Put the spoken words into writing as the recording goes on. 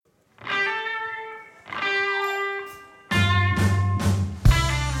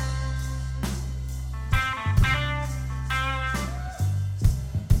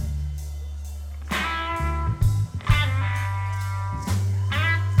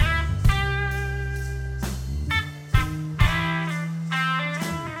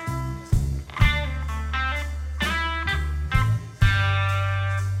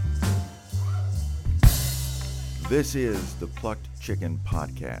This is the Plucked Chicken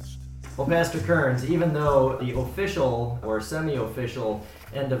Podcast. Well, Pastor Kerns, even though the official or semi-official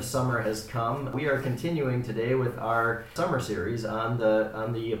end of summer has come, we are continuing today with our summer series on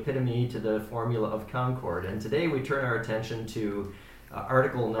the Epitome to the Formula of Concord. And today we turn our attention to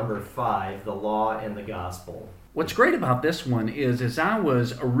article number 5, the law and the gospel. What's great about this one is, as I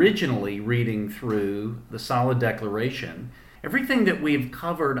was originally reading through the Solid Declaration, everything that we've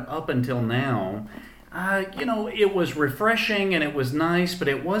covered up until now, it was refreshing and it was nice, but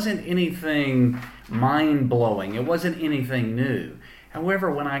it wasn't anything mind-blowing. It wasn't anything new.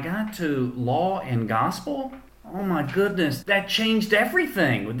 However, when I got to law and gospel, oh my goodness, that changed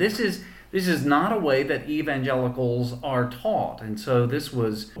everything. This is not a way that evangelicals are taught, and so this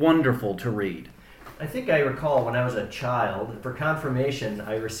was wonderful to read. I think I recall when I was a child, for confirmation,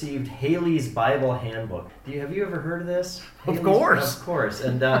 I received Haley's Bible Handbook. Have you ever heard of this? Of course. Of course.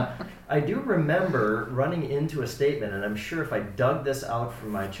 And I do remember running into a statement, and I'm sure if I dug this out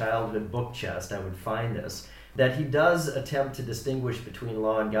from my childhood book chest, I would find this, that he does attempt to distinguish between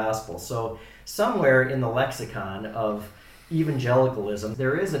law and gospel. So somewhere in the lexicon of evangelicalism,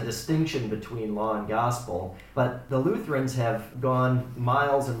 there is a distinction between law and gospel, but the Lutherans have gone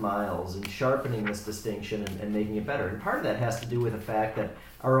miles and miles in sharpening this distinction and making it better. And part of that has to do with the fact that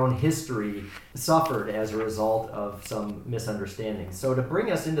our own history suffered as a result of some misunderstandings. So to bring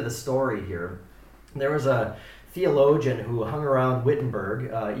us into the story here, there was a theologian who hung around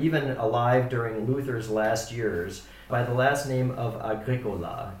Wittenberg, even alive during Luther's last years, by the last name of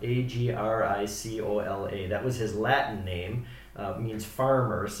Agricola, Agricola. That was his Latin name, means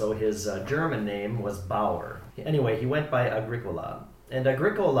farmer, so his German name was Bauer. Anyway, he went by Agricola. And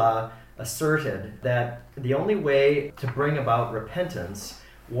Agricola asserted that the only way to bring about repentance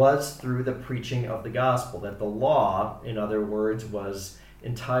was through the preaching of the gospel, that the law, in other words, was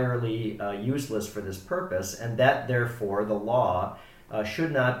entirely useless for this purpose, and that therefore the law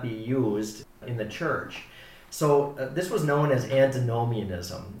should not be used in the church. So this was known as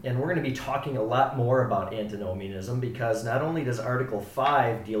antinomianism, and we're going to be talking a lot more about antinomianism because not only does Article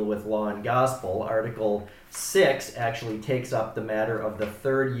 5 deal with law and gospel, Article 6 actually takes up the matter of the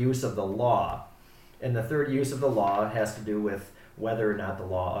third use of the law. And the third use of the law has to do with whether or not the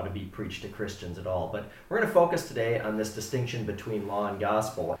law ought to be preached to Christians at all. But we're going to focus today on this distinction between law and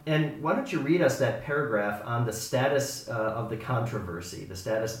gospel. And why don't you read us that paragraph on the status of the controversy, the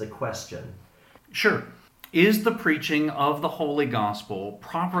status of the question? Sure. Is the preaching of the Holy Gospel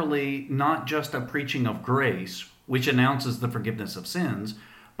properly not just a preaching of grace, which announces the forgiveness of sins,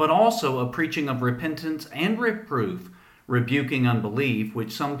 but also a preaching of repentance and reproof, rebuking unbelief,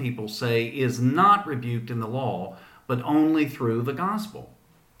 which some people say is not rebuked in the law, but only through the gospel?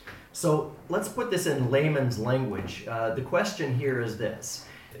 So let's put this in layman's language. The question here is this.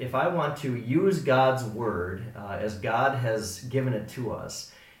 If I want to use God's word as God has given it to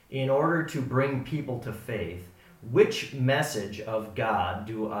us, in order to bring people to faith, which message of God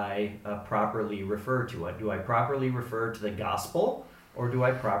do I properly refer to? Do I properly refer to the gospel, or do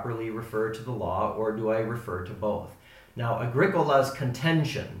I properly refer to the law, or do I refer to both? Now, Agricola's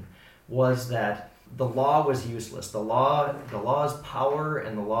contention was that the law was useless. The law's power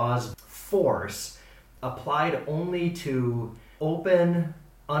and the law's force applied only to open,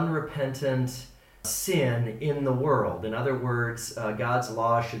 unrepentant sin in the world. In other words, God's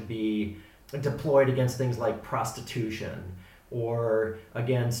law should be deployed against things like prostitution or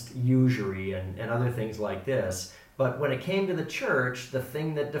against usury and other things like this. But when it came to the church, the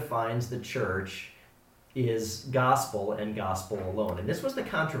thing that defines the church is gospel and gospel alone. And this was the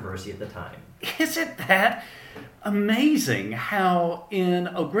controversy at the time. Isn't that amazing how in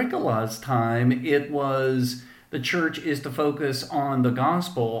Agricola's time it was the church is to focus on the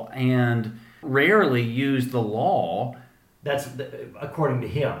gospel and rarely use the law. That's according to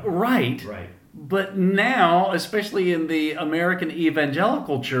him. Right. But now, especially in the American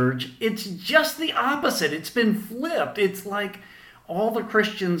evangelical church, it's just the opposite. It's been flipped. It's like all the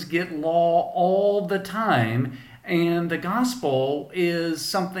Christians get law all the time, and the gospel is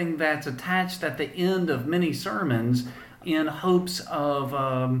something that's attached at the end of many sermons in hopes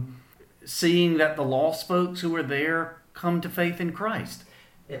of seeing that the lost folks who are there come to faith in Christ.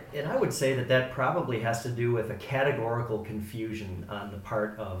 And I would say that probably has to do with a categorical confusion on the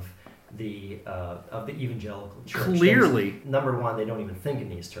part of the evangelical church. Clearly. Number one, they don't even think in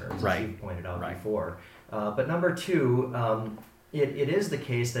these terms, as you pointed out before. But number two, it is the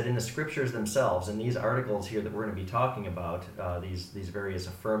case that in the scriptures themselves, in these articles here that we're going to be talking about, these various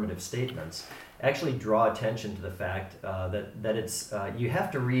affirmative statements, actually draw attention to the fact that it's you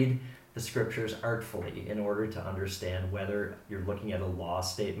have to read the scriptures artfully in order to understand whether you're looking at a law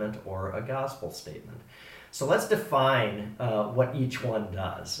statement or a gospel statement. So let's define what each one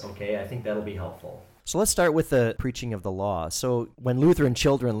does, okay? I think that'll be helpful. So let's start with the preaching of the law. So when Lutheran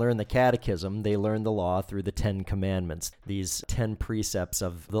children learn the catechism, they learn the law through the 10 commandments, these 10 precepts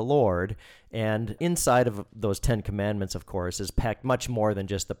of the Lord. And inside of those 10 commandments, of course, is packed much more than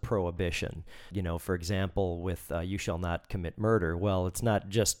just the prohibition. You know, for example, with you shall not commit murder. Well, it's not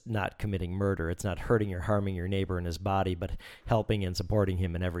just not committing murder. It's not hurting or harming your neighbor in his body, but helping and supporting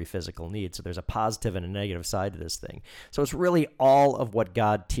him in every physical need. So there's a positive and a negative side to this thing. So it's really all of what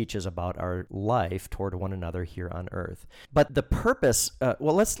God teaches about our life toward one another here on earth. But the purpose,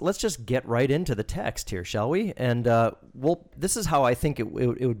 let's just get right into the text here, shall we? And this is how I think it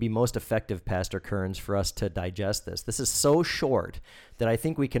would be most effective, Pastor Kerns, for us to digest this. This is so short that I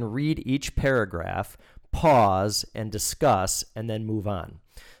think we can read each paragraph, pause, and discuss, and then move on.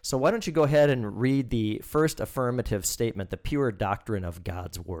 So why don't you go ahead and read the first affirmative statement, the pure doctrine of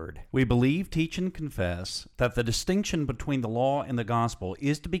God's Word. We believe, teach, and confess that the distinction between the law and the gospel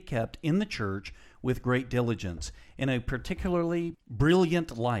is to be kept in the church with great diligence, in a particularly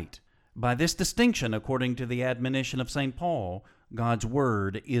brilliant light. By this distinction, according to the admonition of St. Paul, God's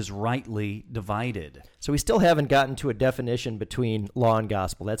Word is rightly divided. So we still haven't gotten to a definition between law and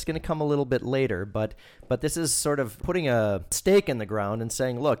gospel. That's going to come a little bit later, but this is sort of putting a stake in the ground and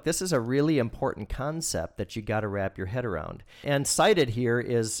saying, look, this is a really important concept that you got to wrap your head around. And cited here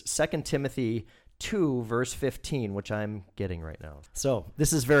is 2 Timothy 2, verse 15, which I'm getting right now. So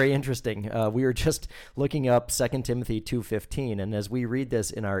this is very interesting. We were just looking up 2 Timothy 2:15, and as we read this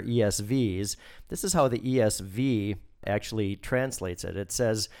in our ESVs, this is how the ESV actually translates it. It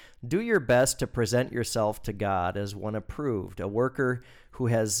says, "Do your best to present yourself to God as one approved, a worker who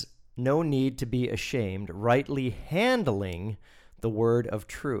has no need to be ashamed, rightly handling the word of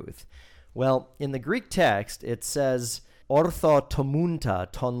truth." Well, in the Greek text, it says, orthotomunta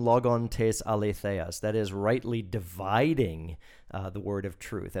ton logon tes aletheas, that is, rightly dividing the word of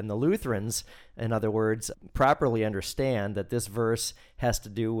truth. And the Lutherans, in other words, properly understand that this verse has to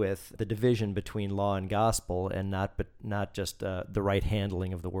do with the division between law and gospel and not just the right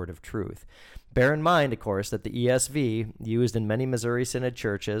handling of the word of truth. Bear in mind, of course, that the ESV, used in many Missouri Synod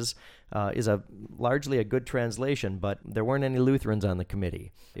churches, is largely a good translation, but there weren't any Lutherans on the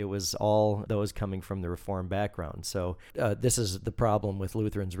committee. It was all those coming from the Reformed background. So this is the problem with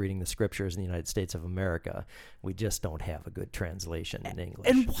Lutherans reading the Scriptures in the United States of America. We just don't have a good translation in English.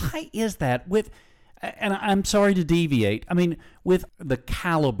 And why is that? And I'm sorry to deviate, with the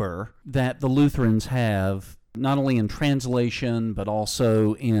caliber that the Lutherans have, not only in translation, but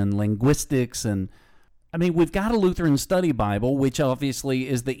also in linguistics. And we've got a Lutheran study Bible, which obviously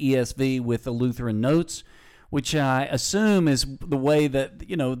is the ESV with the Lutheran notes, which I assume is the way that,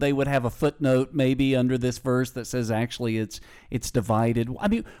 they would have a footnote maybe under this verse that says actually it's divided.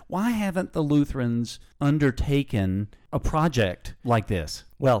 Why haven't the Lutherans undertaken a project like this?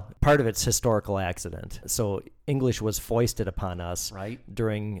 Well, part of it's historical accident. So English was foisted upon us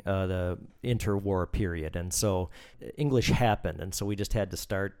during the interwar period. And so English happened. And so we just had to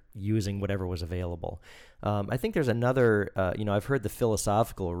start using whatever was available. I think there's another, I've heard the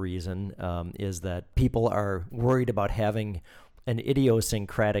philosophical reason is that people are worried about having an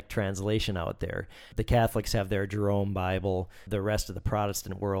idiosyncratic translation out there. The Catholics have their Jerome Bible. The rest of the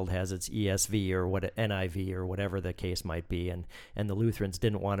Protestant world has its ESV or NIV or whatever the case might be. And the Lutherans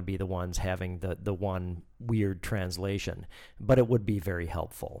didn't want to be the ones having the one weird translation. But it would be very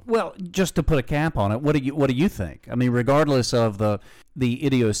helpful. Well, just to put a cap on it, what do you think? Regardless of the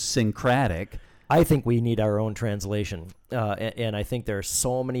idiosyncratic, I think we need our own translation, and I think there are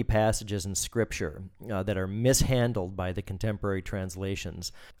so many passages in Scripture that are mishandled by the contemporary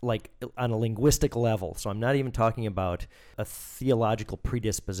translations, like on a linguistic level. So I'm not even talking about a theological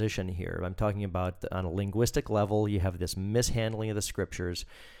predisposition here. I'm talking about on a linguistic level, you have this mishandling of the Scriptures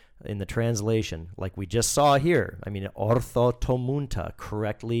in the translation, like we just saw here. Orthotomunta,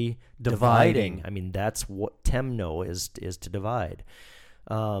 correctly dividing. That's what temno is to divide.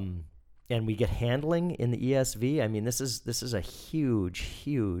 And we get handling in the ESV. This is a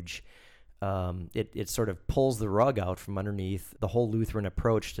huge. It sort of pulls the rug out from underneath the whole Lutheran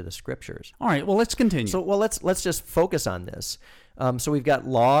approach to the Scriptures. All right. Well, let's continue. So, let's just focus on this. So we've got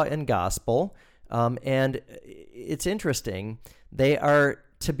law and gospel, and it's interesting. They are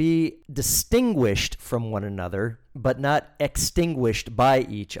to be distinguished from one another, but not extinguished by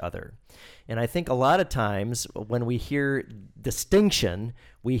each other. And I think a lot of times when we hear distinction,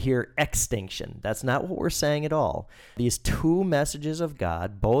 we hear extinction. That's not what we're saying at all. These two messages of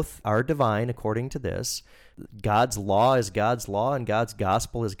God, both are divine according to this. God's law is God's law, and God's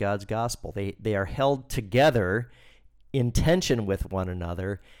gospel is God's gospel. They are held together in tension with one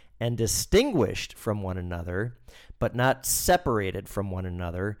another and distinguished from one another, but not separated from one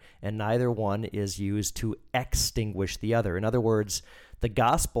another, and neither one is used to extinguish the other. In other words, the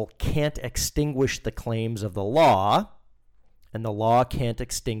gospel can't extinguish the claims of the law, and the law can't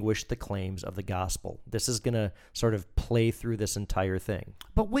extinguish the claims of the gospel. This is going to sort of play through this entire thing.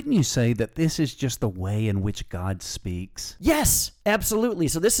 But wouldn't you say that this is just the way in which God speaks? Yes, absolutely.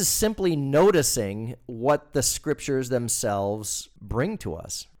 So this is simply noticing what the scriptures themselves bring to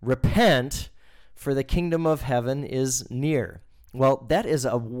us. Repent, for the kingdom of heaven is near. Well, that is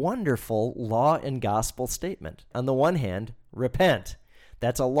a wonderful law and gospel statement. On the one hand, repent.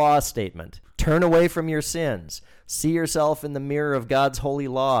 That's a law statement. Turn away from your sins. See yourself in the mirror of God's holy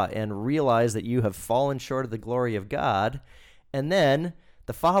law and realize that you have fallen short of the glory of God. And then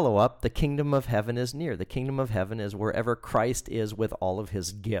the follow-up, the kingdom of heaven is near. The kingdom of heaven is wherever Christ is with all of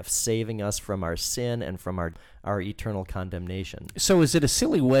his gifts, saving us from our sin and from our eternal condemnation. So is it a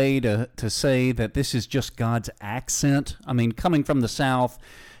silly way to say that this is just God's accent? I mean, coming from the South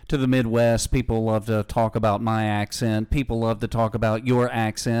to the Midwest, people love to talk about my accent. People love to talk about your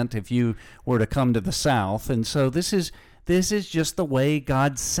accent if you were to come to the South. And so this is just the way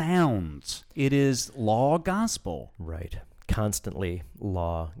God sounds. It is law gospel. Right. Constantly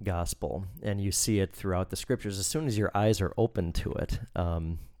law gospel. And you see it throughout the scriptures. As soon as your eyes are open to it,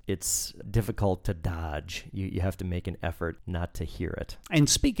 it's difficult to dodge. You have to make an effort not to hear it. And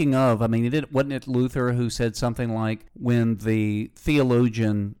speaking of, I mean, wasn't it Luther who said something like, when the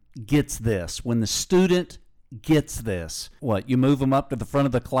theologian gets this, when the student gets this, what, you move them up to the front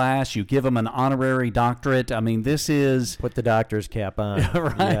of the class, you give them an honorary doctorate? I mean, this is... Put the doctor's cap on.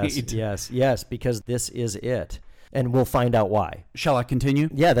 Right. Yes, because this is it. And we'll find out why. Shall I continue?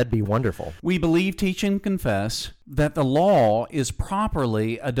 Yeah, that'd be wonderful. We believe, teach, and confess that the law is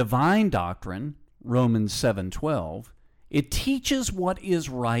properly a divine doctrine, Romans 7:12. It teaches what is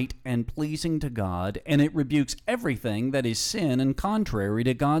right and pleasing to God, and it rebukes everything that is sin and contrary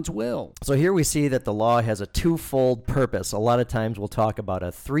to God's will. So here we see that the law has a twofold purpose. A lot of times we'll talk about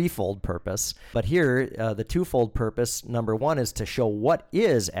a threefold purpose, but here the twofold purpose, number one, is to show what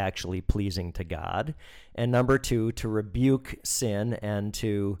is actually pleasing to God, and number two, to rebuke sin and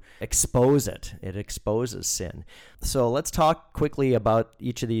to expose it. It exposes sin. So let's talk quickly about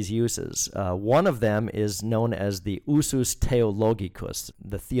each of these uses. One of them is known as the usus theologicus,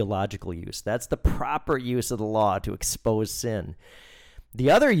 the theological use. That's the proper use of the law to expose sin. The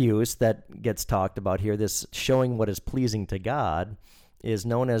other use that gets talked about here, this showing what is pleasing to God, is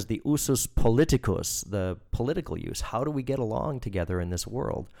known as the usus politicus, the political use. How do we get along together in this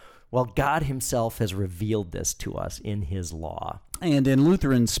world? Well, God himself has revealed this to us in his law. And in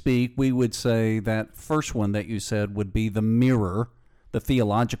Lutheran speak, we would say that first one that you said would be the mirror, the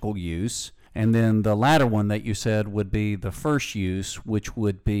theological use. And then the latter one that you said would be the first use, which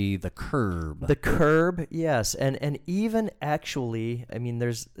would be the curb. The curb, yes. And even actually, I mean,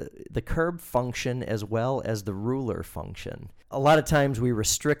 there's the curb function as well as the ruler function. A lot of times we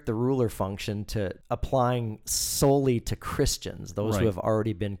restrict the ruler function to applying solely to Christians, those who have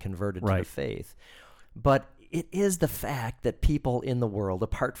already been converted to the faith. But it is the fact that people in the world,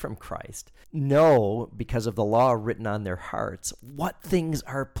 apart from Christ, know, because of the law written on their hearts, what things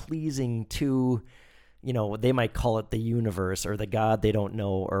are pleasing to, they might call it the universe or the God they don't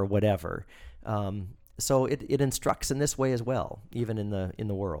know or whatever. So it instructs in this way as well, even in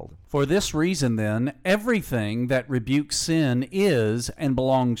the world. For this reason, then, everything that rebukes sin is and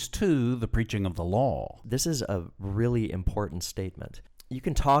belongs to the preaching of the law. This is a really important statement. You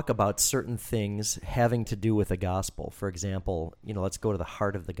can talk about certain things having to do with the gospel. For example, let's go to the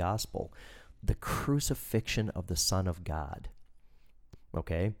heart of the gospel, the crucifixion of the Son of God.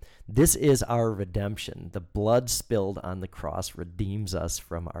 Okay? This is our redemption. The blood spilled on the cross redeems us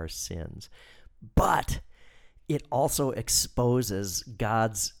from our sins. But it also exposes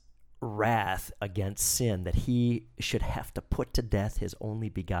God's wrath against sin, that he should have to put to death his only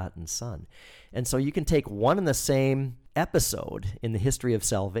begotten Son. And so you can take one and the same episode in the history of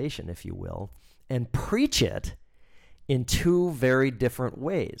salvation, if you will, and preach it in two very different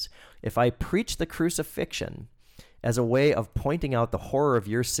ways. If I preach the crucifixion as a way of pointing out the horror of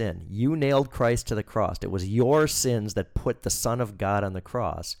your sin, you nailed Christ to the cross. It was your sins that put the Son of God on the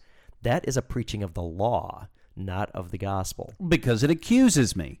cross. That is a preaching of the law, not of the gospel. Because it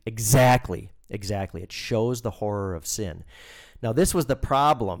accuses me. Exactly. It shows the horror of sin. Now, this was the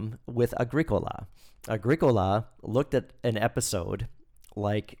problem with Agricola. Agricola looked at an episode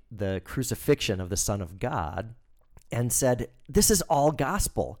like the crucifixion of the Son of God and said, this is all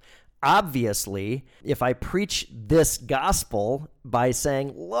gospel. Obviously, if I preach this gospel by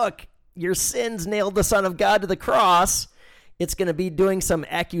saying, look, your sins nailed the Son of God to the cross, it's going to be doing some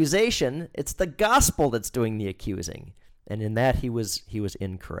accusation. It's the gospel that's doing the accusing. And in that, he was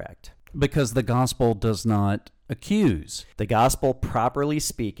incorrect. Because the gospel does not accuse. The gospel, properly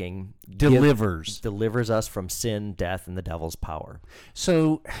speaking, delivers us from sin, death, and the devil's power.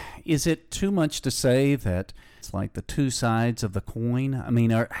 So is it too much to say that it's like the two sides of the coin? I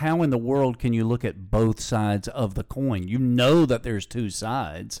mean, how in the world can you look at both sides of the coin? You know that there's two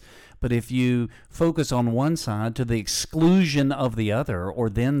sides, but if you focus on one side to the exclusion of the other, or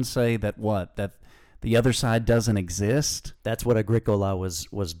then say that the other side doesn't exist? That's what Agricola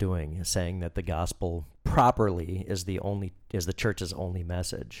was doing, saying that the gospel properly is the church's only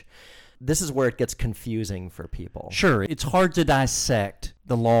message. This is where it gets confusing for people. Sure, it's hard to dissect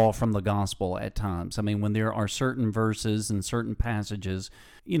the law from the gospel at times. I mean, when there are certain verses and certain passages,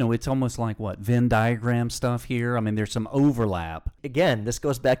 it's almost like Venn diagram stuff here. I mean, there's some overlap. Again, this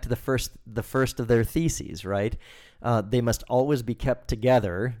goes back to the first of their theses, right? They must always be kept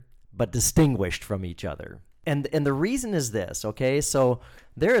together, but distinguished from each other. And the reason is this, okay? So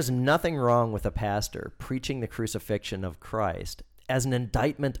there is nothing wrong with a pastor preaching the crucifixion of Christ as an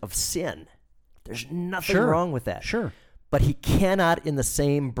indictment of sin. There's nothing wrong with that. Sure. But he cannot in the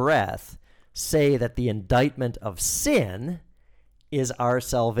same breath say that the indictment of sin is our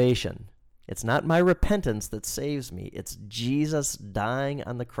salvation. It's not my repentance that saves me. It's Jesus dying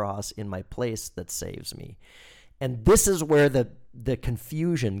on the cross in my place that saves me. And this is where the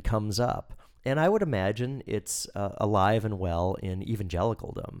confusion comes up. And I would imagine it's alive and well in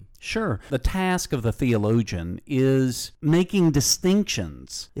evangelicaldom. Sure. The task of the theologian is making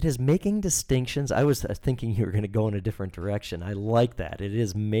distinctions. It is making distinctions. I was thinking you were going to go in a different direction. I like that. It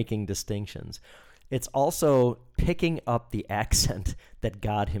is making distinctions. It's also picking up the accent that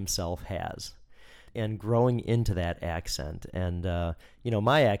God himself has and growing into that accent. And,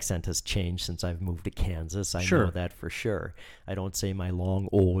 my accent has changed since I've moved to Kansas. I know that for sure. I don't say my long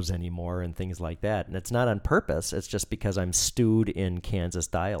O's anymore and things like that. And it's not on purpose. It's just because I'm stewed in Kansas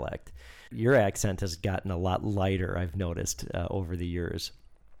dialect. Your accent has gotten a lot lighter, I've noticed, over the years.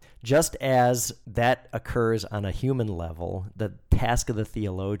 Just as that occurs on a human level, the task of the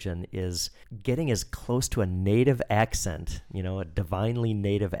theologian is getting as close to a native accent, a divinely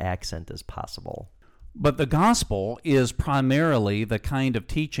native accent as possible. But the gospel is primarily the kind of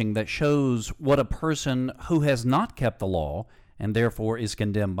teaching that shows what a person who has not kept the law, and therefore is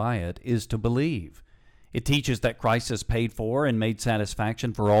condemned by it, is to believe. It teaches that Christ has paid for and made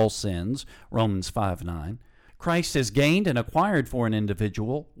satisfaction for all sins, Romans 5:9. Christ has gained and acquired for an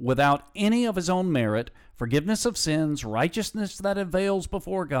individual, without any of his own merit, forgiveness of sins, righteousness that avails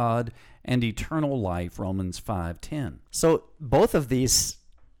before God, and eternal life, Romans 5:10. So both of these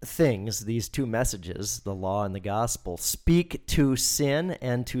things, these two messages, the law and the gospel, speak to sin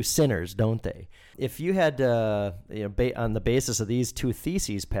and to sinners, don't they? If you had, on the basis of these two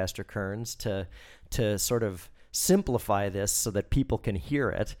theses, Pastor Kerns, to sort of simplify this so that people can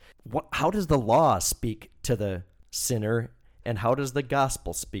hear it, how does the law speak to the sinner, and how does the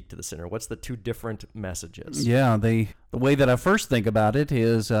gospel speak to the sinner? What's the two different messages? Yeah, the way that I first think about it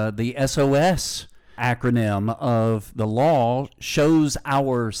is the SOS acronym of the law shows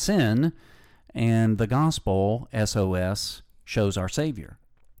our sin, and the gospel, SOS, shows our Savior.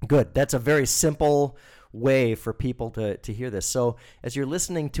 Good. That's a very simple way for people to hear this. So as you're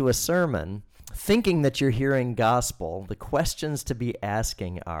listening to a sermon, thinking that you're hearing gospel, the questions to be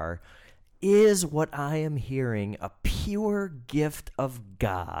asking are, is what I am hearing a pure gift of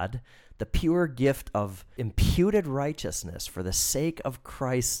God, the pure gift of imputed righteousness for the sake of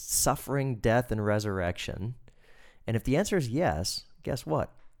Christ's suffering, death, and resurrection? And if the answer is yes, guess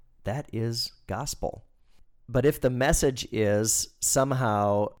what? That is gospel. But if the message is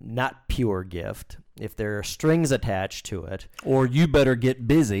somehow not pure gift, if there are strings attached to it, or you better get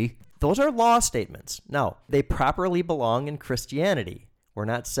busy, those are law statements. No, they properly belong in Christianity. We're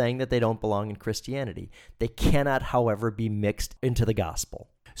not saying that they don't belong in Christianity. They cannot, however, be mixed into the gospel.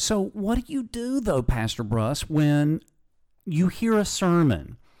 So what do you do, though, Pastor Bruss, when you hear a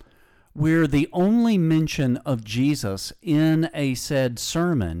sermon where the only mention of Jesus in a said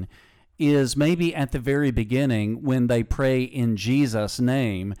sermon is maybe at the very beginning when they pray in Jesus'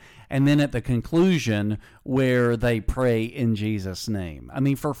 name, and then at the conclusion where they pray in Jesus' name? I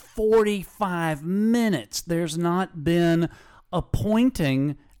mean, for 45 minutes, there's not been a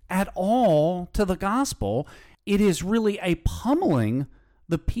pointing at all to the gospel. It is really a pummeling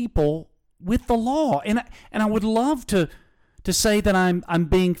the people with the law. And I would love to say that I'm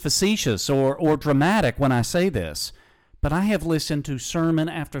being facetious or dramatic when I say this, but I have listened to sermon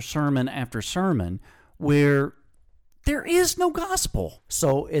after sermon after sermon where there is no gospel.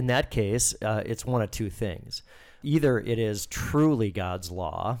 So in that case, it's one of two things. Either it is truly God's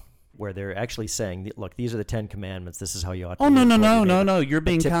law, where they're actually saying, look, these are the 10 commandments, this is how you ought to live. No, you're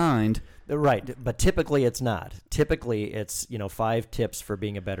being kind. Right, but typically it's not. Typically it's, 5 tips for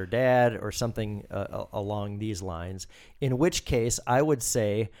being a better dad or something along these lines, in which case I would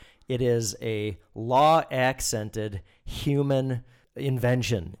say it is a law-accented human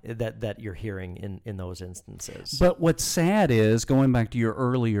invention that you're hearing in those instances. But what's sad is, going back to your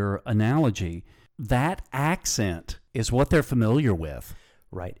earlier analogy, that accent is what they're familiar with.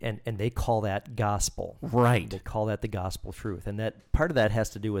 Right, and they call that gospel. Right. They call that the gospel truth. And that part of that has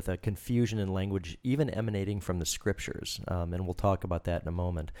to do with a confusion in language, even emanating from the scriptures. And we'll talk about that in a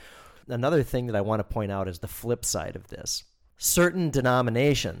moment. Another thing that I want to point out is the flip side of this. Certain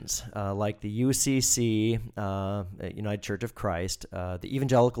denominations, like the UCC, United Church of Christ, the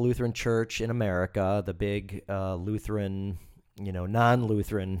Evangelical Lutheran Church in America, the big Lutheran,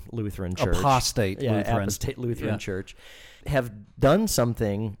 non-Lutheran Church. Apostate Lutheran Church, have done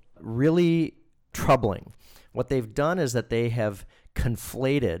something really troubling. What they've done is that they have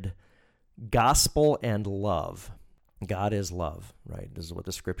conflated gospel and love. God is love, right? This is what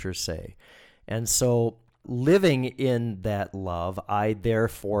the scriptures say. And so living in that love, I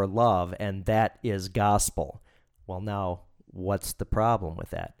therefore love, and that is gospel. Well, now, what's the problem with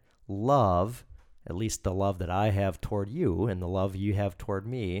that? Love, at least the love that I have toward you and the love you have toward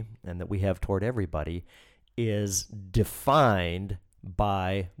me and that we have toward everybody, is defined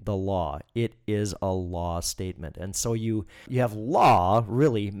by the law. It is a law statement. And so you have law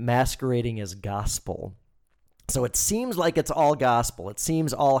really masquerading as gospel. So it seems like it's all gospel. It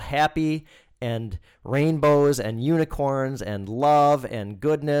seems all happy and rainbows and unicorns and love and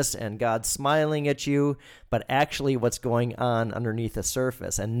goodness and God smiling at you, but actually what's going on underneath the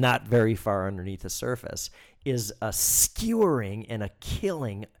surface, and not very far underneath the surface, is a skewering and a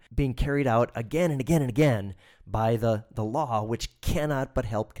killing being carried out again and again and again by the law, which cannot but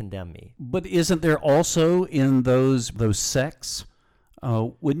help condemn me. But isn't there also in those sects,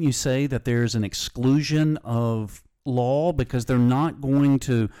 wouldn't you say that there's an exclusion of law because they're not going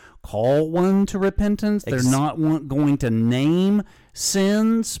to call one to repentance? They're not going to name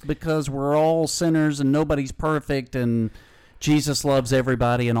sins because we're all sinners and nobody's perfect and Jesus loves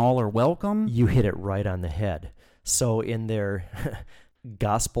everybody and all are welcome? You hit it right on the head. So in their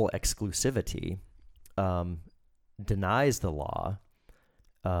gospel exclusivity, denies the law,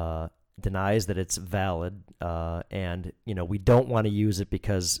 denies that it's valid, and we don't want to use it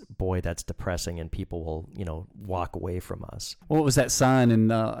because, boy, that's depressing and people will walk away from us. What was that sign in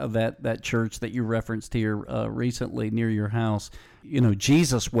that church that you referenced here recently near your house?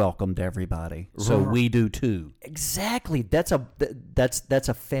 Jesus welcomed everybody, so we do too. Exactly. That's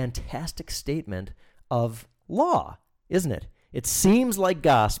a fantastic statement of law, isn't it? It seems like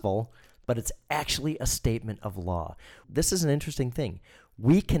gospel, but it's actually a statement of law. This is an interesting thing.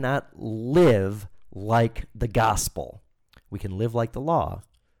 We cannot live like the gospel. We can live like the law,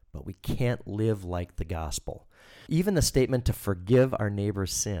 but we can't live like the gospel. Even the statement to forgive our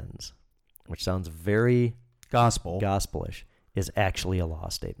neighbor's sins, which sounds very gospelish, is actually a law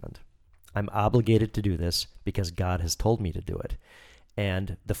statement. I'm obligated to do this because God has told me to do it.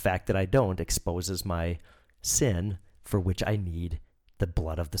 And the fact that I don't exposes my sin, for which I need the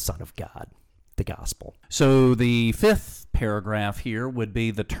blood of the Son of God, the gospel. So the fifth paragraph here would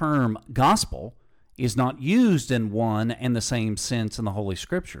be the term gospel is not used in one and the same sense in the Holy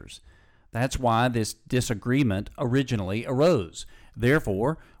Scriptures. That's why this disagreement originally arose.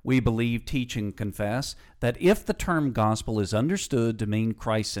 Therefore, we believe, teach, and confess that if the term gospel is understood to mean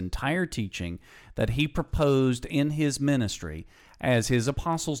Christ's entire teaching that he proposed in his ministry, as his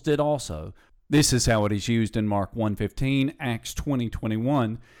apostles did also, this is how it is used in Mark 1:15, Acts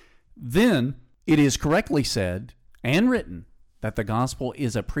 20:21, then it is correctly said and written that the gospel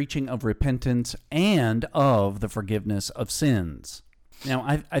is a preaching of repentance and of the forgiveness of sins. Now,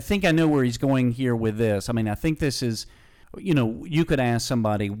 I think I know where he's going here with this. I mean, I think this is, you could ask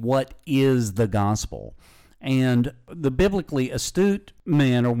somebody, what is the gospel? And the biblically astute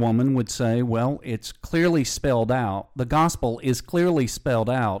man or woman would say, well, it's clearly spelled out. The gospel is clearly spelled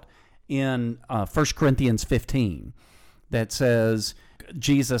out in 1 Corinthians 15 that says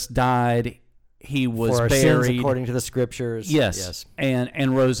Jesus died, he was for our buried sins according to the scriptures. Yes.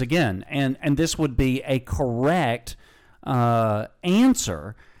 And rose again. And this would be a correct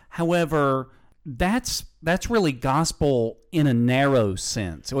answer. However, that's really gospel in a narrow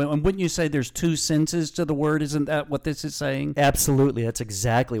sense. And wouldn't you say there's two senses to the word? Isn't that what this is saying? Absolutely. That's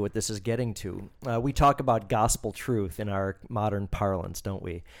exactly what this is getting to. We talk about gospel truth in our modern parlance, don't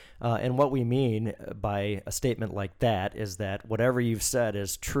we? And what we mean by a statement like that is that whatever you've said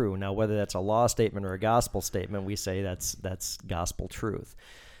is true. Now, whether that's a law statement or a gospel statement, we say that's gospel truth.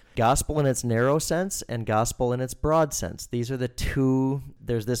 Gospel in its narrow sense and gospel in its broad sense. These are the two,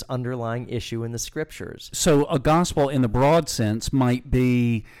 there's this underlying issue in the scriptures. So a gospel in the broad sense might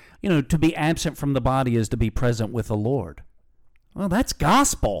be, to be absent from the body is to be present with the Lord. Well, that's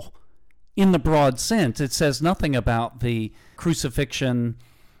gospel in the broad sense. It says nothing about the crucifixion,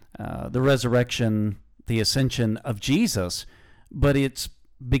 the resurrection, the ascension of Jesus, but it's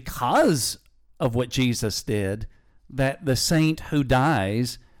because of what Jesus did that the saint who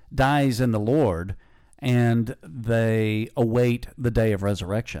dies in the Lord, and they await the day of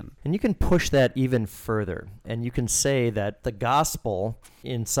resurrection. And you can push that even further, and you can say that the gospel,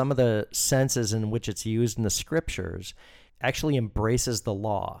 in some of the senses in which it's used in the scriptures, actually embraces the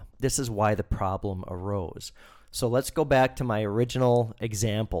law. This is why the problem arose. So let's go back to my original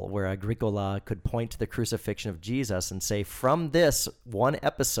example where Agricola could point to the crucifixion of Jesus and say, from this one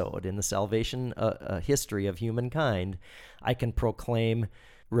episode in the salvation history of humankind, I can proclaim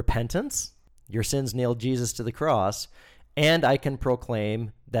repentance, your sins nailed Jesus to the cross, and I can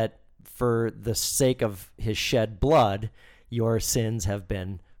proclaim that for the sake of his shed blood, your sins have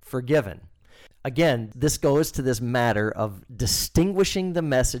been forgiven. Again, this goes to this matter of distinguishing the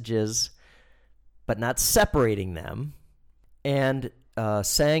messages, but not separating them, and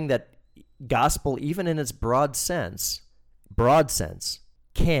saying that gospel, even in its broad sense,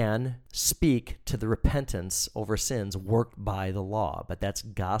 can speak to the repentance over sins worked by the law, but that's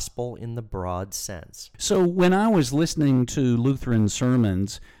gospel in the broad sense. So when I was listening to Lutheran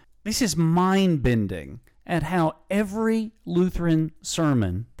sermons, this is mind-bending at how every Lutheran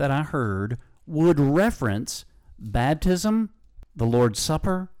sermon that I heard would reference baptism, the Lord's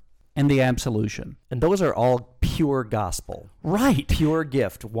Supper, and the absolution. And those are all pure gospel. Right. Pure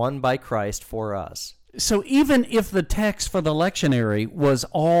gift won by Christ for us. So even if the text for the lectionary was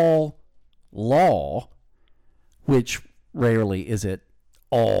all law, which rarely is it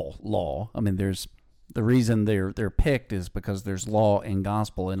all law. I mean, there's the reason they're picked is because there's law and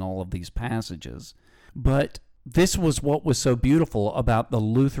gospel in all of these passages. But this was what was so beautiful about the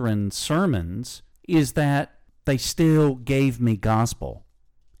Lutheran sermons is that they still gave me gospel,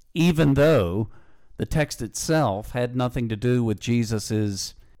 even though the text itself had nothing to do with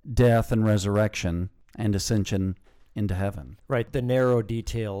Jesus's death and resurrection and ascension into heaven. Right, the narrow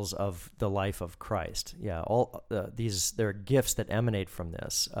details of the life of Christ. Yeah, all there are gifts that emanate from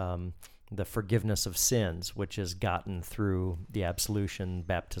this. The forgiveness of sins, which is gotten through the absolution,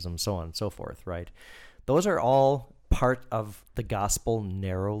 baptism, so on and so forth, right? Those are all part of the gospel,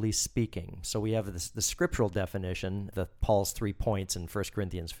 narrowly speaking. So we have the scriptural definition, Paul's 3 points in 1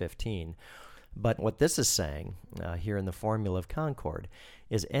 Corinthians 15. But what this is saying here in the Formula of Concord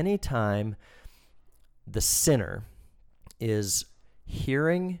is any time the sinner is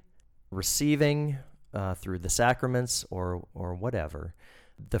hearing, receiving through the sacraments or whatever,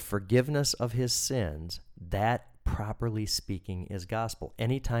 the forgiveness of his sins, that properly speaking is gospel.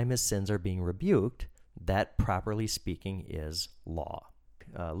 Anytime his sins are being rebuked, that properly speaking is law.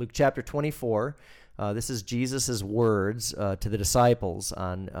 Luke chapter 24, this is Jesus' words to the disciples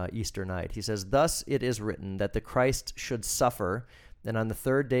on Easter night. He says, "Thus it is written that the Christ should suffer and on the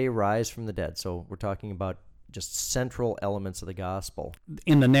third day rise from the dead." So we're talking about just central elements of the gospel.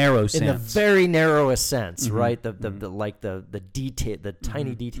 In the narrow sense. In the very narrowest sense, right? The detail, the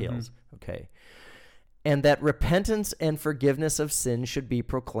tiny details. Okay. And that repentance and forgiveness of sin should be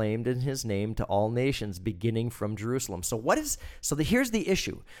proclaimed in his name to all nations, beginning from Jerusalem. So here's the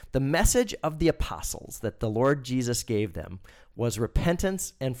issue. The message of the apostles that the Lord Jesus gave them was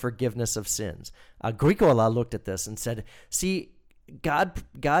repentance and forgiveness of sins. Agricola looked at this and said, see,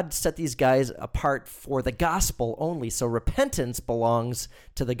 God set these guys apart for the gospel only, so repentance belongs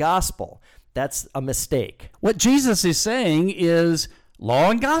to the gospel. That's a mistake. What Jesus is saying is law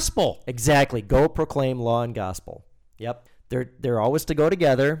and gospel. Exactly. Go proclaim law and gospel. Yep. They're always to go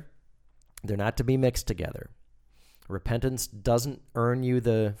together. They're not to be mixed together. Repentance doesn't earn you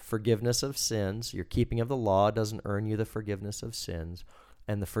the forgiveness of sins. Your keeping of the law doesn't earn you the forgiveness of sins.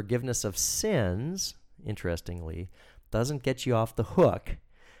 And the forgiveness of sins, interestingly, doesn't get you off the hook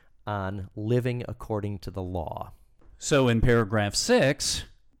on living according to the law. So in paragraph 6,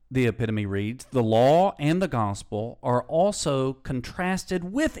 the Epitome reads, "The law and the gospel are also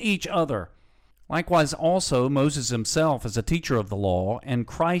contrasted with each other." Likewise, also, Moses himself as a teacher of the law and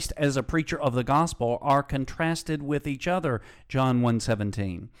Christ as a preacher of the gospel are contrasted with each other, John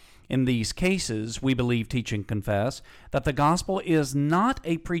 1:17. In these cases, we believe, teach, and confess that the gospel is not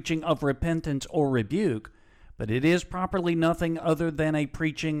a preaching of repentance or rebuke, but it is properly nothing other than a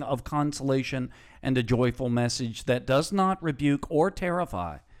preaching of consolation and a joyful message that does not rebuke or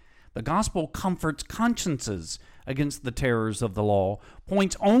terrify. The gospel comforts consciences against the terrors of the law,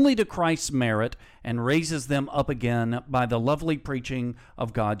 points only to Christ's merit, and raises them up again by the lovely preaching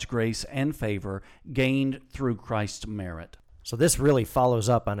of God's grace and favor gained through Christ's merit. So this really follows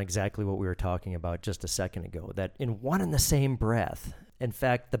up on exactly what we were talking about just a second ago, that in one and the same breath, in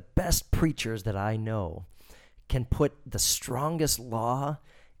fact, the best preachers that I know can put the strongest law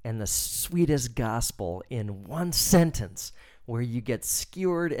and the sweetest gospel in one sentence, where you get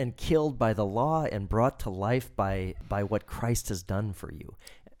skewered and killed by the law and brought to life by what Christ has done for you.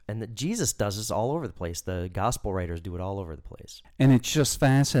 And that Jesus does this all over the place. The gospel writers do it all over the place. And it's just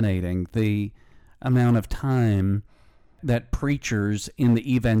fascinating, the amount of time that preachers in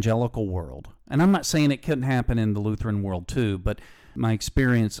the evangelical world, and I'm not saying it couldn't happen in the Lutheran world too, but my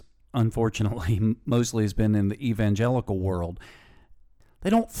experience, unfortunately, mostly has been in the evangelical world. They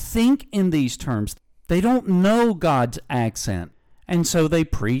don't think in these terms. They don't know God's accent, and so they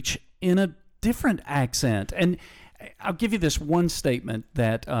preach in a different accent. And I'll give you this one statement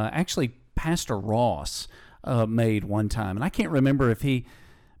that actually Pastor Ross made one time, and I can't remember if he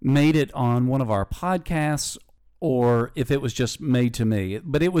made it on one of our podcasts or if it was just made to me,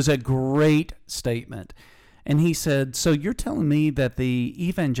 but it was a great statement. And he said, so you're telling me that the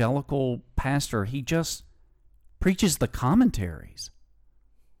evangelical pastor, he just preaches the commentaries?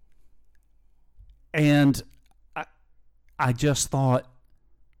 And I just thought,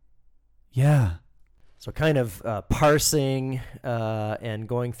 yeah. So kind of parsing and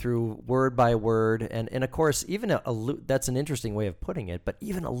going through word by word. And of course, even that's an interesting way of putting it, but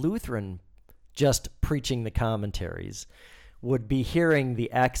even a Lutheran just preaching the commentaries would be hearing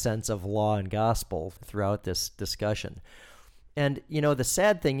the accents of law and gospel throughout this discussion. And, the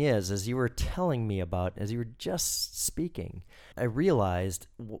sad thing is, as you were telling me about, as you were just speaking, I realized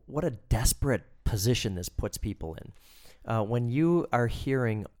what a desperate position this puts people in. When you are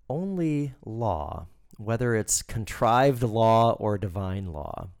hearing only law, whether it's contrived law or divine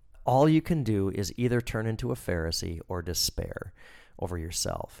law, all you can do is either turn into a Pharisee or despair over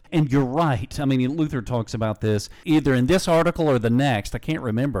yourself. And you're right. I mean, Luther talks about this either in this article or the next. I can't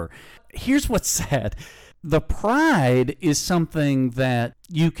remember. Here's what's sad. The pride is something that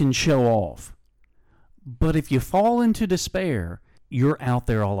you can show off. But if you fall into despair, you're out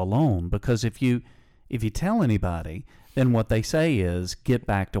there all alone, because if you tell anybody, then what they say is, get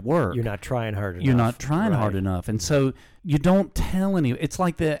back to work. You're not trying hard enough. You're not trying hard enough. And so you don't tell any. It's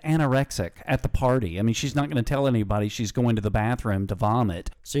like the anorexic at the party. I mean, she's not going to tell anybody she's going to the bathroom to vomit.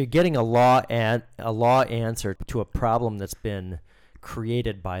 So you're getting a law answer to a problem that's been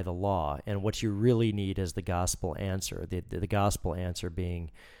created by the law, and what you really need is the gospel answer. The gospel answer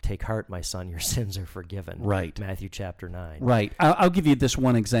being, take heart, my son, your sins are forgiven. Right. Matthew chapter 9. Right. I'll give you this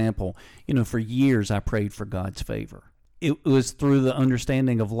one example. For years I prayed for God's favor. It was through the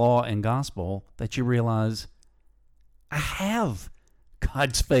understanding of law and gospel that you realize I have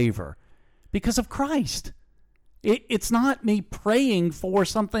God's favor because of Christ. It's not me praying for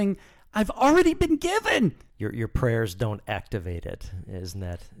something I've already been given. Your prayers don't activate it, isn't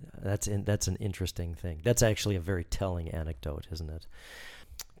that? That's an interesting thing. That's actually a very telling anecdote, isn't it?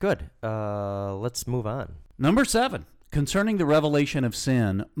 Good. Let's move on. Number 7. Concerning the revelation of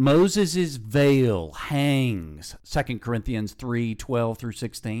sin, Moses' veil hangs. 2 Corinthians 3:12 through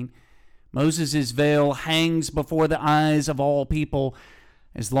 16. Moses' veil hangs before the eyes of all people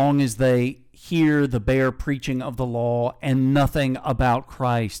as long as they hear the bare preaching of the law and nothing about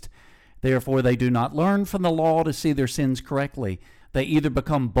Christ. Therefore, they do not learn from the law to see their sins correctly. They either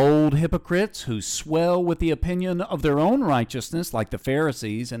become bold hypocrites who swell with the opinion of their own righteousness, like the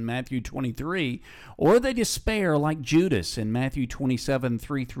Pharisees in Matthew 23, or they despair like Judas in Matthew 27,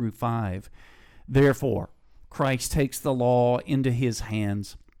 3 through 5. Therefore, Christ takes the law into his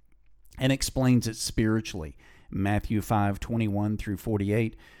hands and explains it spiritually. Matthew 5:21 through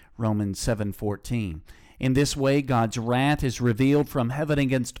 48, Romans 7:14. In this way, God's wrath is revealed from heaven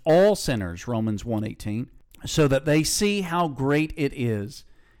against all sinners, Romans 1:18, so that they see how great it is.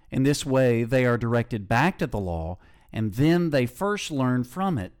 In this way, they are directed back to the law, and then they first learn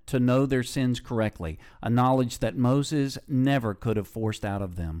from it to know their sins correctly, a knowledge that Moses never could have forced out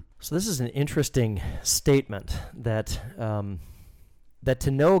of them. So this is an interesting statement that that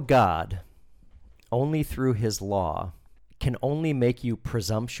to know God only through his law can only make you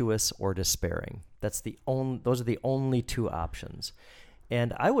presumptuous or despairing. Those are the only two options.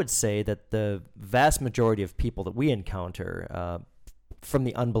 And I would say that the vast majority of people that we encounter from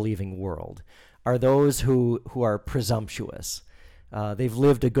the unbelieving world are those who are presumptuous. They've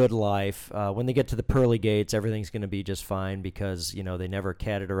lived a good life. When they get to the pearly gates, everything's going to be just fine because, they never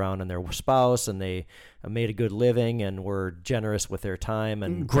catted around on their spouse, and they made a good living and were generous with their time.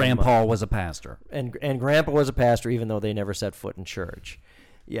 And Grandpa was a pastor. And Grandpa was a pastor, even though they never set foot in church.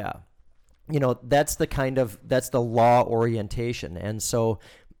 Yeah. That's the law orientation. And so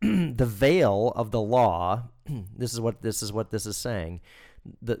the veil of the law, this is what this is saying.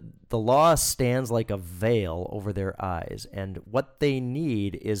 The law stands like a veil over their eyes, and what they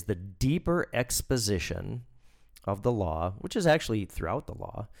need is the deeper exposition of the law, which is actually throughout the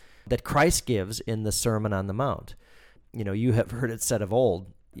law, that Christ gives in the Sermon on the Mount. You have heard it said of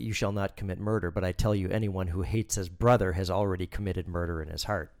old, "You shall not commit murder," but I tell you, anyone who hates his brother has already committed murder in his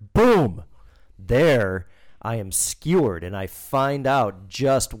heart. Boom! There I am skewered, and I find out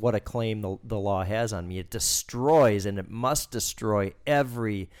just what a claim the law has on me. It destroys, and it must destroy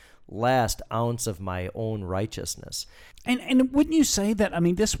every last ounce of my own righteousness. And wouldn't you say that,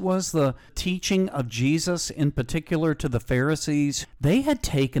 this was the teaching of Jesus in particular to the Pharisees? They had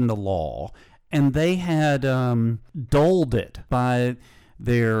taken the law, and they had dulled it by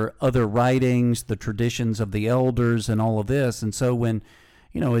their other writings, the traditions of the elders, and all of this. And so when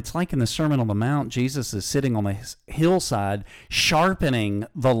it's like in the Sermon on the Mount, Jesus is sitting on the hillside sharpening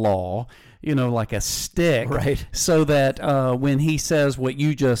the law, like a stick. Right. So that when he says what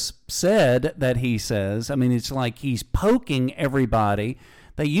you just said that he says, it's like he's poking everybody.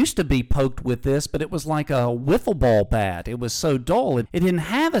 They used to be poked with this, but it was like a wiffle ball bat. It was so dull. It didn't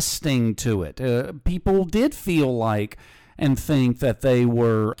have a sting to it. People did feel like and think that they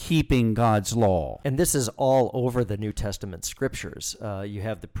were keeping God's law. And this is all over the New Testament scriptures. You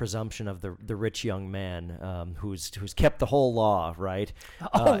have the presumption of the rich young man who's kept the whole law, right?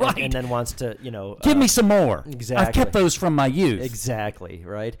 Right. And then wants to, give me some more. Exactly. I've kept those from my youth. Exactly,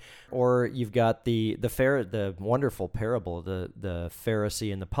 right? Or you've got the wonderful parable, the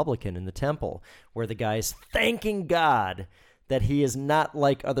Pharisee and the publican in the temple, where the guy's thanking God that he is not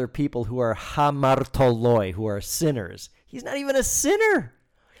like other people who are hamartoloi, who are sinners. He's not even a sinner.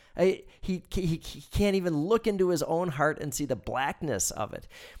 He can't even look into his own heart and see the blackness of it.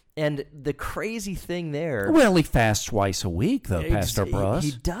 And the crazy thing there... Well, he fasts twice a week, though, Pastor Bruss.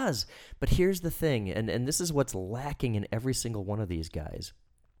 He does. But here's the thing, and this is what's lacking in every single one of these guys,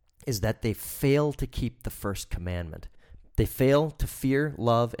 is that they fail to keep the first commandment. They fail to fear,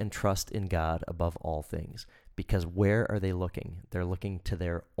 love, and trust in God above all things. Because where are they looking? They're looking to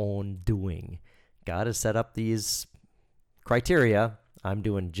their own doing. God has set up these criteria. I'm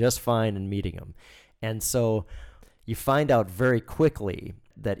doing just fine in meeting them. And so you find out very quickly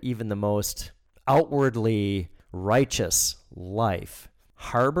that even the most outwardly righteous life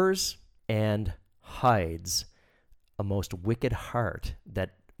harbors and hides a most wicked heart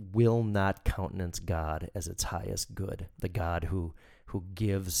that will not countenance God as its highest good, the God who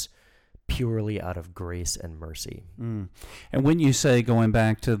gives purely out of grace and mercy. And when you say, going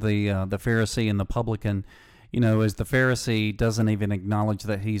back to the Pharisee and the publican, as the Pharisee doesn't even acknowledge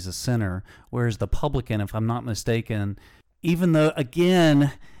that he's a sinner, whereas the publican, if I'm not mistaken, even though,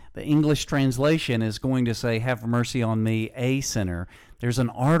 again, the English translation is going to say, "Have mercy on me, a sinner," there's an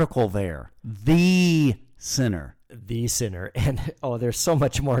article there, the sinner. The sinner. And, there's so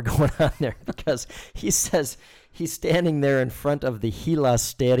much more going on there, because he says he's standing there in front of the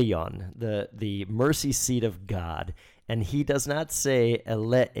hilasterion, the mercy seat of God, and he does not say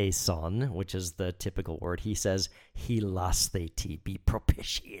eleison, which is the typical word. He says hilastheti, be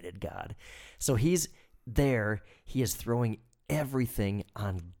propitiated, God. So he's there. He is throwing everything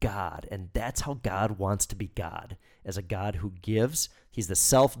on God, and that's how God wants to be God, as a God who gives. He's the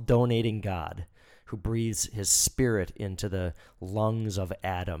self-donating God who breathes his spirit into the lungs of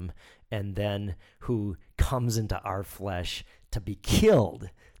Adam, and then who comes into our flesh to be killed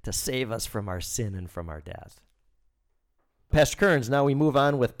to save us from our sin and from our death. Pastor Kerns, now we move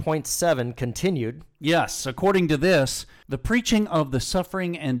on with point 7, continued. Yes, according to this, the preaching of the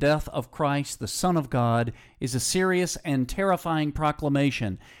suffering and death of Christ, the Son of God, is a serious and terrifying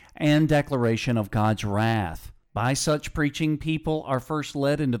proclamation and declaration of God's wrath. By such preaching, people are first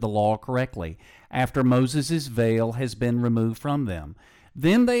led into the law correctly, after Moses' veil has been removed from them.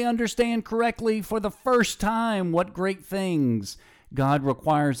 Then they understand correctly for the first time what great things God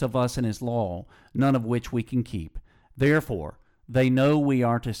requires of us in his law, none of which we can keep. Therefore, they know we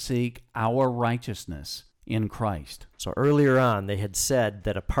are to seek our righteousness in Christ. So earlier on, they had said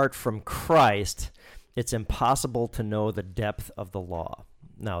that apart from Christ, it's impossible to know the depth of the law.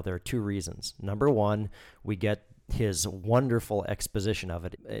 Now, there are two reasons. Number one, we get his wonderful exposition of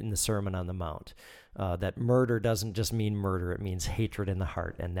it in the Sermon on the Mount. That murder doesn't just mean murder, it means hatred in the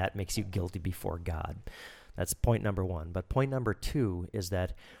heart, and that makes you guilty before God. That's point number one. But point number two is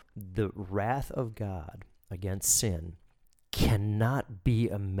that the wrath of God against sin cannot be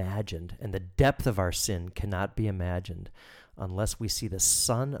imagined, and the depth of our sin cannot be imagined unless we see the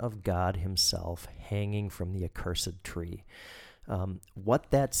Son of God himself hanging from the accursed tree.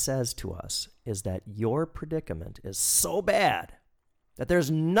 What that says to us is that your predicament is so bad that there's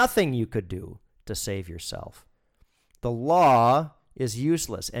nothing you could do to save yourself. The law is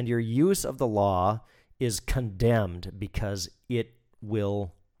useless, and your use of the law is condemned because it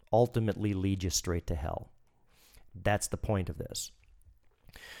will ultimately lead you straight to hell. That's the point of this.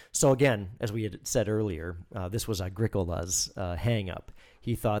 So again, as we had said earlier, this was Agricola's hang-up.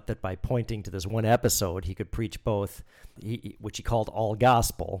 He thought that by pointing to this one episode, he could preach both, which he called all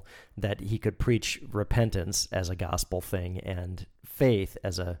gospel, that he could preach repentance as a gospel thing and faith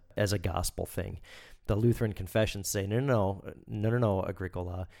as a gospel thing. The Lutheran confessions say, no,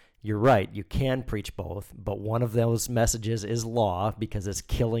 Agricola, you're right, you can preach both, but one of those messages is law because it's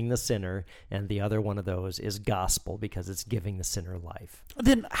killing the sinner, and the other one of those is gospel because it's giving the sinner life.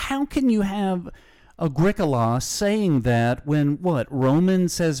 Then how can you have Agricola saying that when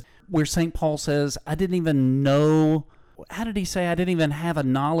Romans says, where St. Paul says, I didn't even know, how did he say, I didn't even have a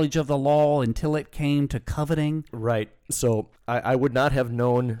knowledge of the law until it came to coveting? Right. So I would not have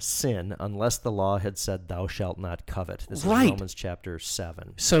known sin unless the law had said, thou shalt not covet. This is Romans chapter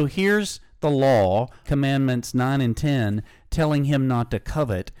 7. So here's the law, commandments 9 and 10, telling him not to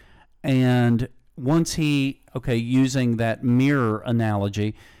covet. And once he, using that mirror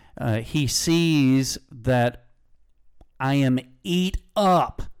analogy, he sees that I am eat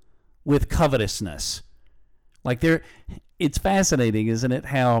up with covetousness. It's fascinating, isn't it,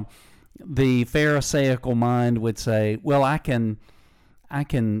 how the Pharisaical mind would say, well, I can,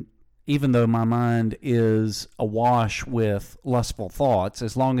 even though my mind is awash with lustful thoughts,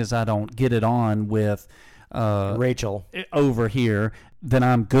 as long as I don't get it on with Rachel over here, then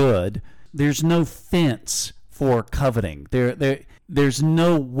I'm good. There's no fence for coveting. There's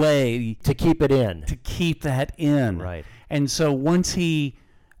no way to keep it in. To keep that in. Right. And so once he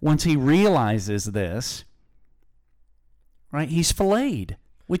realizes this, right, he's filleted,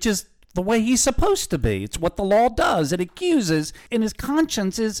 which is the way he's supposed to be. It's what the law does. It accuses, and his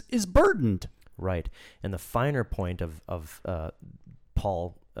conscience is burdened. Right. And the finer point of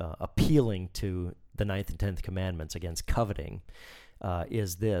Paul appealing to the 9th and 10th commandments against coveting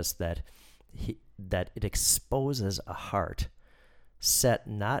is this, that it exposes a heart set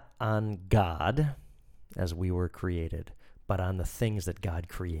not on God as we were created, but on the things that God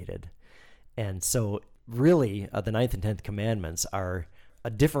created. And so really, the 9th and 10th commandments are a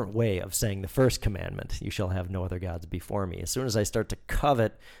different way of saying the first commandment, you shall have no other gods before me. As soon as I start to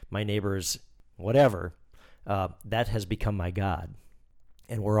covet my neighbor's whatever, that has become my God.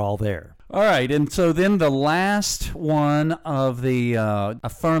 And we're all there. All right, and so then the last one of the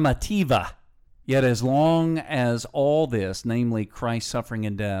affirmativa, yet as long as all this, namely Christ's suffering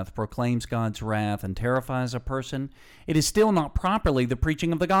and death, proclaims God's wrath and terrifies a person, it is still not properly the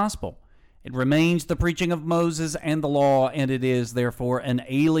preaching of the gospel. It remains the preaching of Moses and the law, and it is, therefore, an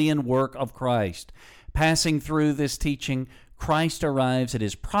alien work of Christ. Passing through this teaching, Christ arrives at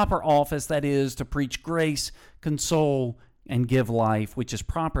his proper office, that is, to preach grace, console, and give life, which is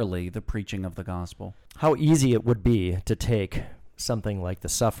properly the preaching of the gospel. How easy it would be to take something like the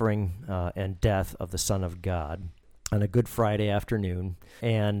suffering and death of the Son of God on a Good Friday afternoon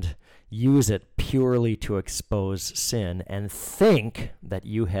and use it purely to expose sin and think that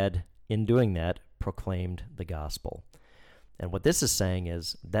you had, in doing that, proclaimed the gospel. And what this is saying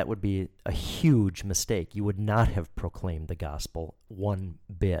is that would be a huge mistake. You would not have proclaimed the gospel one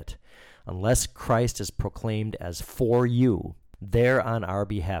bit. Unless Christ is proclaimed as for you, there on our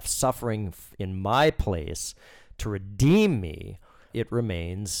behalf, suffering in my place to redeem me, it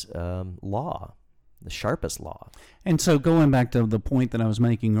remains law, the sharpest law. And so going back to the point that I was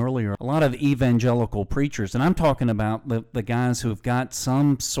making earlier, a lot of evangelical preachers, and I'm talking about the guys who've got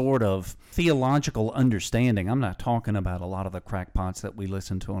some sort of theological understanding. I'm not talking about a lot of the crackpots that we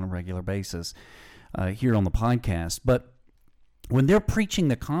listen to on a regular basis here on the podcast, but when they're preaching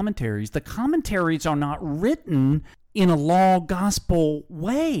the commentaries are not written in a law gospel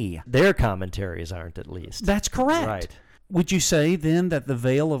way. Their commentaries aren't, at least. That's correct. Right. Would you say then that the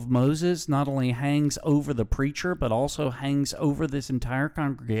veil of Moses not only hangs over the preacher, but also hangs over this entire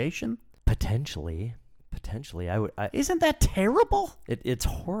congregation? Potentially. potentially. Isn't that terrible? It's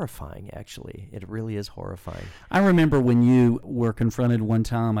horrifying, actually. It really is horrifying. I remember when you were confronted one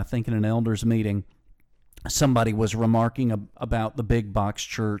time, I think in an elders meeting, somebody was remarking about the big box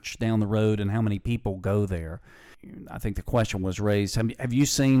church down the road and how many people go there. I think the question was raised, have you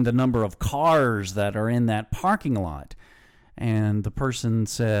seen the number of cars that are in that parking lot? And the person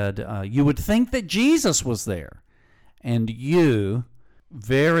said, you would think that Jesus was there. And you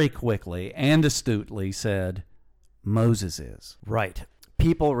very quickly and astutely said, Moses is. Right.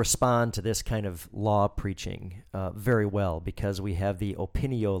 People respond to this kind of law preaching very well because we have the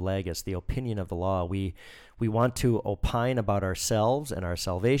opinio legis, the opinion of the law. We want to opine about ourselves and our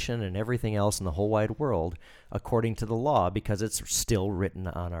salvation and everything else in the whole wide world according to the law because it's still written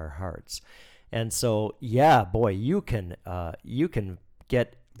on our hearts. And so, yeah, boy, you can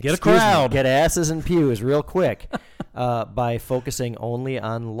get a crowd, get asses in pews real quick by focusing only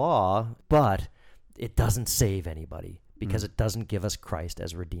on law, but it doesn't save anybody. Because it doesn't give us Christ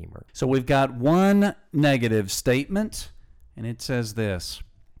as Redeemer. So we've got one negative statement, and it says this: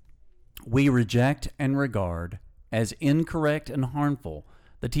 we reject and regard as incorrect and harmful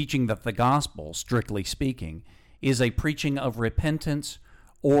the teaching that the gospel, strictly speaking, is a preaching of repentance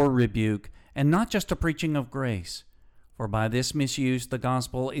or rebuke, and not just a preaching of grace. For by this misuse the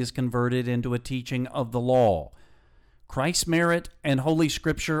gospel is converted into a teaching of the law. Christ's merit and Holy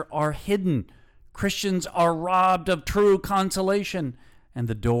Scripture are hidden. Christians are robbed of true consolation, and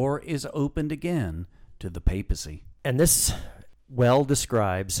the door is opened again to the papacy. And this well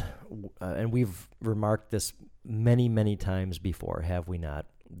describes, and we've remarked this many, many times before, have we not,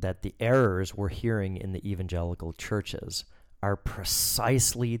 that the errors we're hearing in the evangelical churches are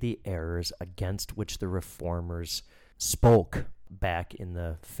precisely the errors against which the reformers spoke back in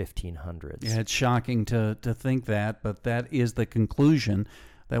the 1500s. Yeah, it's shocking to think that, but that is the conclusion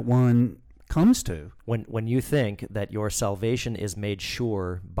that one comes to. When you think that your salvation is made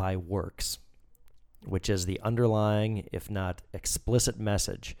sure by works, which is the underlying, if not explicit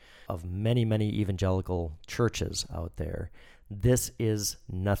message of many, many evangelical churches out there, this is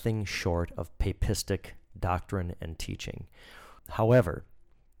nothing short of papistic doctrine and teaching. However,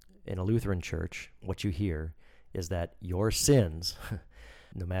 in a Lutheran church, what you hear is that your sins,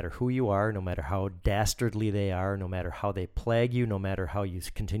 no matter who you are, no matter how dastardly they are, no matter how they plague you, no matter how you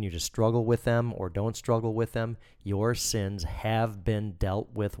continue to struggle with them or don't struggle with them, your sins have been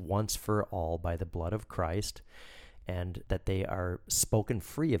dealt with once for all by the blood of Christ, and that they are spoken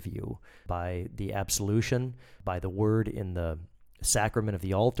free of you by the absolution, by the word in the sacrament of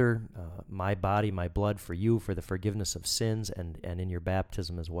the altar, my body, my blood for you, for the forgiveness of sins, and in your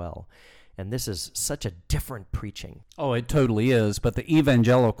baptism as well. And this is such a different preaching. Oh, it totally is. But the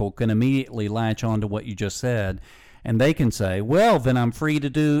evangelical can immediately latch on to what you just said, and they can say, well, then I'm free to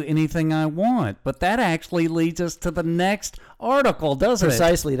do anything I want. But that actually leads us to the next article, doesn't it?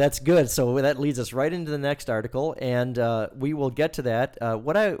 Precisely. That's good. So that leads us right into the next article, and we will get to that.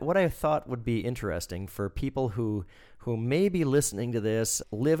 What I thought would be interesting for people who may be listening to this,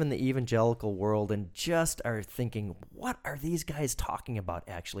 live in the evangelical world, and just are thinking, what are these guys talking about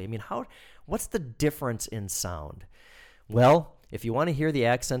actually? I mean, what's the difference in sound? Well, if you want to hear the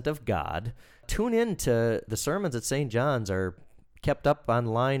accent of God, tune in to the sermons at St. John's are kept up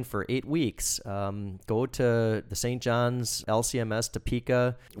online for 8 weeks. Go to the St. John's LCMS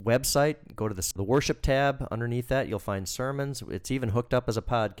Topeka website, go to the worship tab. Underneath that, you'll find sermons. It's even hooked up as a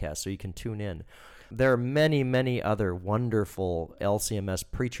podcast, so you can tune in. There are many, many other wonderful LCMS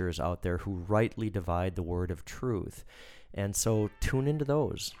preachers out there who rightly divide the word of truth. And so tune into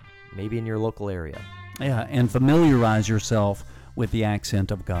those, maybe in your local area. Yeah, and familiarize yourself with the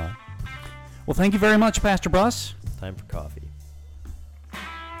accent of God. Well, thank you very much, Pastor Bruss. Time for coffee.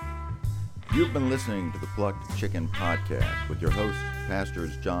 You've been listening to the Plucked Chicken Podcast with your hosts,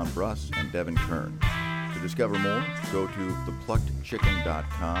 Pastors John Bruss and Devin Kerns. To discover more, go to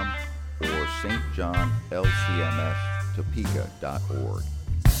thepluckedchicken.com or stjohnlcmstopeka.org.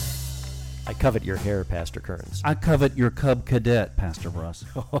 I covet your hair, Pastor Kerns. I covet your Cub Cadet, Pastor Bruss.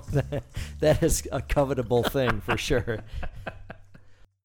 Oh, that is a covetable thing for sure.